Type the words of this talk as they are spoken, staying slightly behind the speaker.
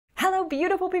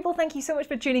beautiful people, thank you so much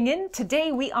for tuning in.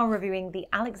 Today we are reviewing the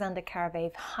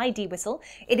A.Karavaev high D whistle.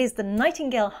 It is the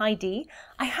Nightingale high D.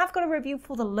 I have got a review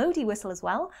for the low D whistle as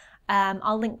well.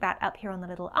 I'll link that up here on the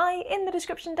little I in the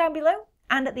description down below,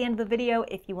 and at the end of the video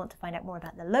if you want to find out more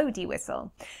about the low D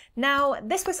whistle. Now,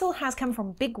 this whistle has come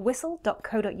from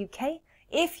bigwhistle.co.uk.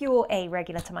 If you're a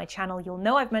regular to my channel, you'll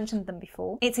know I've mentioned them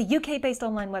before. It's a UK-based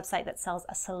online website that sells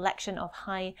a selection of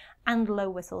high and low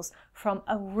whistles from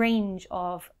a range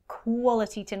of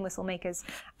quality tin whistle makers.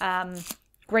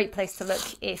 Great place to look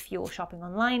if you're shopping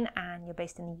online and you're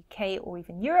based in the UK or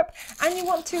even Europe and you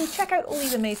want to check out all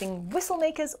these amazing whistle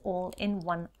makers all in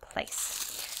one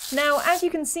place. Now, as you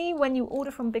can see, when you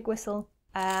order from Big Whistle,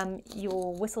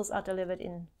 your whistles are delivered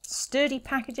in sturdy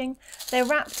packaging. They're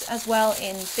wrapped as well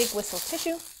in Big Whistle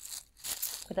tissue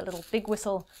with a little Big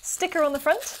Whistle sticker on the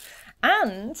front.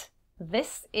 And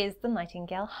this is the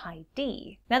Nightingale high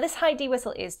D. Now, this high D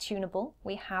whistle is tunable.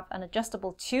 We have an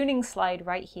adjustable tuning slide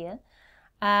right here.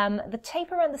 The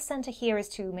tape around the center here is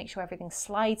to make sure everything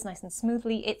slides nice and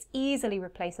smoothly. It's easily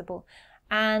replaceable.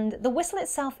 And the whistle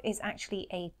itself is actually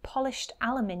a polished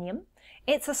aluminium.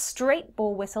 It's a straight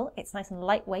bore whistle, it's nice and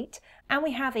lightweight, and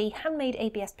we have a handmade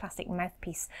ABS plastic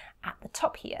mouthpiece at the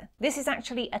top here. This is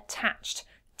actually attached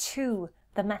to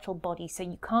the metal body, so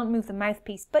you can't move the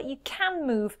mouthpiece, but you can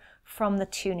move from the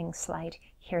tuning slide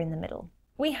here in the middle.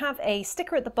 We have a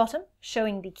sticker at the bottom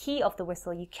showing the key of the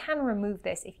whistle. You can remove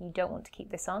this if you don't want to keep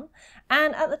this on.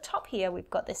 And at the top here, we've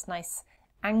got this nice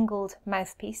angled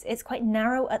mouthpiece. It's quite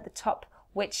narrow at the top,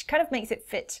 which kind of makes it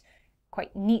fit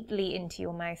quite neatly into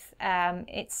your mouth.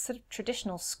 It's sort of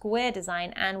traditional square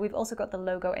design, and we've also got the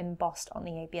logo embossed on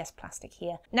the ABS plastic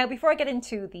here. Now, before I get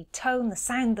into the tone, the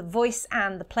sound, the voice,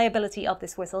 and the playability of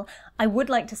this whistle, I would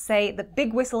like to say that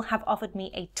Big Whistle have offered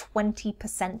me a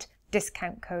 20%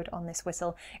 discount code on this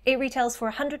whistle. It retails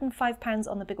for £105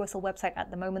 on the Big Whistle website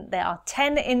at the moment. There are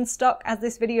 10 in stock as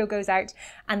this video goes out,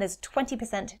 and there's a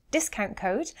 20% discount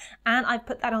code, and I've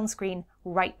put that on screen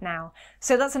right now.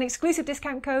 So that's an exclusive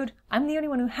discount code. I'm the only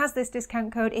one who has this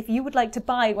discount code. If you would like to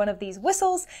buy one of these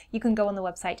whistles, you can go on the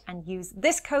website and use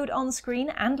this code on screen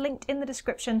and linked in the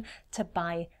description to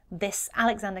buy this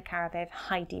A.Karavaev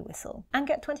high D whistle and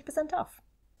get 20% off.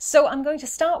 So I'm going to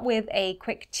start with a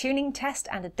quick tuning test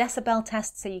and a decibel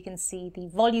test so you can see the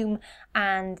volume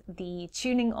and the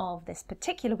tuning of this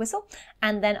particular whistle,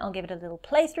 and then I'll give it a little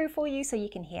playthrough for you so you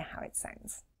can hear how it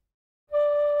sounds.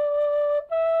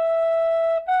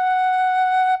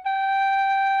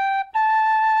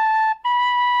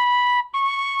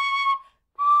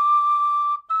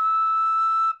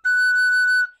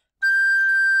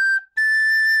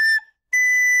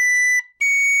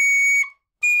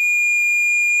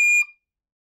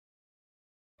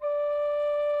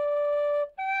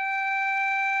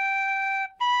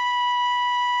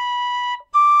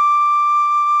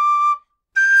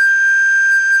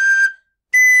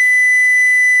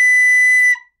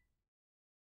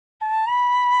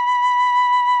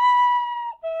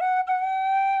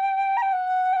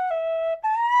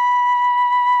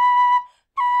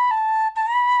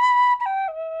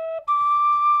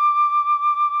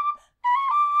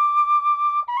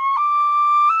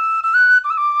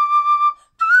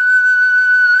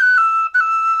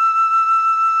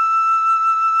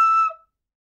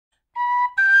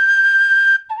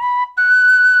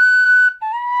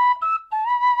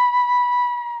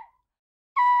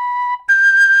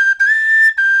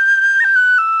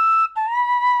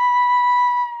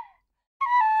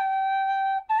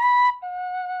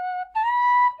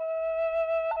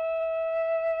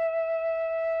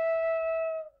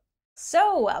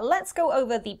 So let's go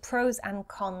over the pros and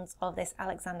cons of this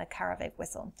A.Karavaev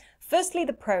whistle. Firstly,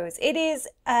 the pros. It is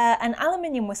an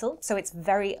aluminium whistle, so it's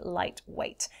very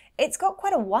lightweight. It's got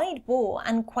quite a wide bore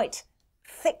and quite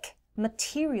thick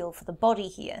material for the body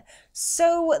here.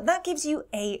 So that gives you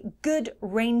a good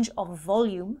range of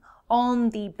volume on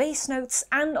the bass notes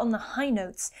and on the high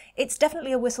notes. It's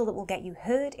definitely a whistle that will get you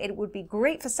heard. It would be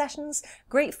great for sessions,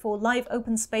 great for live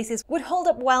open spaces, would hold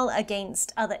up well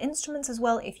against other instruments as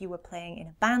well if you were playing in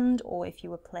a band or if you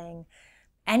were playing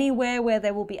anywhere where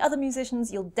there will be other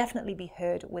musicians. You'll definitely be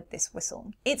heard with this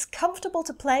whistle. It's comfortable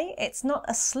to play. It's not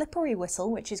a slippery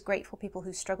whistle, which is great for people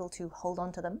who struggle to hold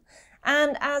on to them.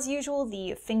 And as usual,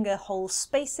 the finger hole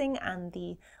spacing and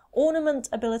the ornament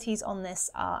abilities on this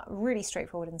are really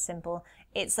straightforward and simple.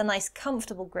 It's a nice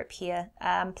comfortable grip here,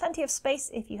 plenty of space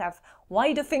if you have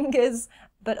wider fingers,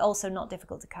 but also not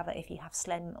difficult to cover if you have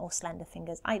slim or slender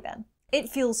fingers either. It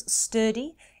feels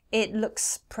sturdy. It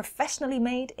looks professionally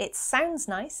made, it sounds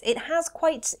nice, it has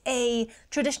quite a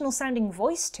traditional sounding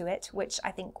voice to it, which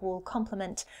I think will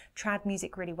complement trad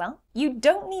music really well. You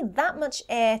don't need that much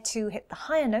air to hit the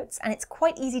higher notes, and it's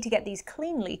quite easy to get these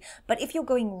cleanly, but if you're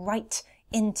going right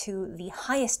into the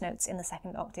highest notes in the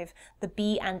second octave, the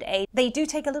B and A, they do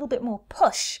take a little bit more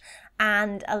push,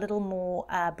 and a little more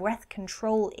breath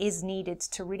control is needed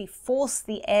to really force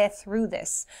the air through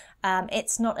this.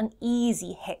 It's not an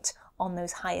easy hit on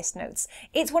those highest notes.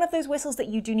 It's one of those whistles that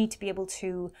you do need to be able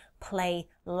to play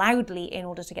loudly in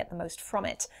order to get the most from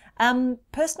it.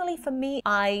 Personally, for me,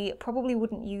 I probably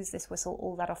wouldn't use this whistle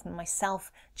all that often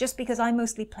myself, just because I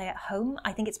mostly play at home.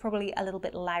 I think it's probably a little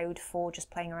bit loud for just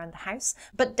playing around the house,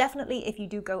 but definitely if you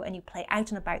do go and you play out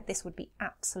and about, this would be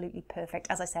absolutely perfect.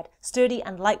 As I said, sturdy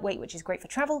and lightweight, which is great for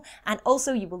travel, and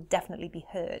also you will definitely be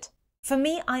heard. For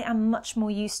me, I am much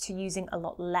more used to using a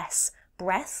lot less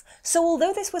breath. So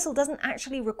although this whistle doesn't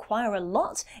actually require a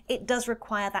lot, it does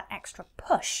require that extra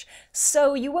push.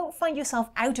 So you won't find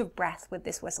yourself out of breath with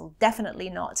this whistle,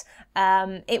 definitely not.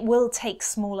 It will take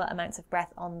smaller amounts of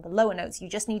breath on the lower notes. You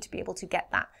just need to be able to get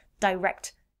that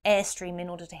direct airstream in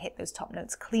order to hit those top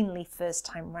notes cleanly first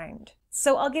time round.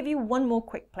 So I'll give you one more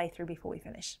quick playthrough before we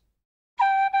finish.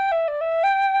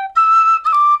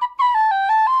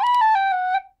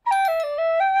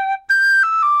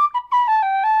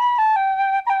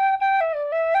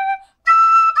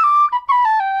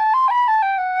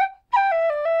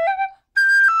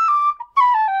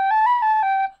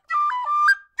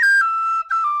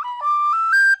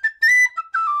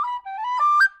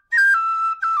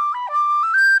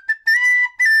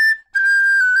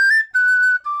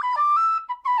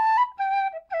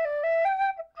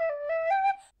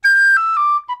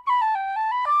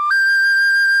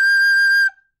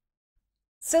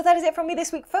 So that is it from me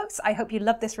this week, folks. I hope you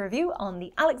loved this review on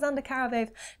the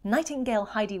A.Karavaev Nightingale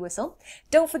High D whistle.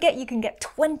 Don't forget you can get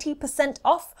 20%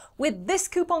 off with this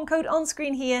coupon code on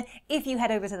screen here if you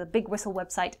head over to the Big Whistle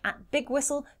website at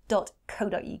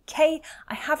bigwhistle.co.uk.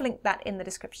 I have linked that in the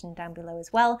description down below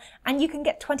as well, and you can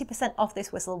get 20% off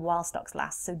this whistle while stocks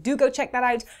last. So do go check that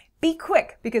out. Be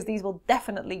quick, because these will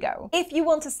definitely go. If you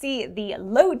want to see the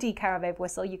low D Karavaev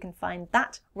whistle, you can find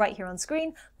that right here on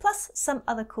screen, plus some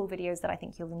other cool videos that I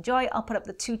think you'll enjoy. I'll put up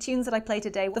the two tunes that I played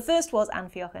today. The first was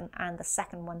Anfiochen, and the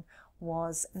second one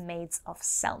was Maids of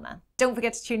Selma. Don't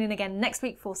forget to tune in again next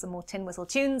week for some more tin whistle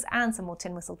tunes and some more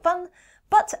tin whistle fun.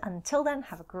 But until then,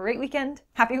 have a great weekend,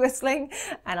 happy whistling,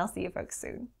 and I'll see you folks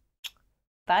soon.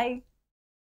 Bye.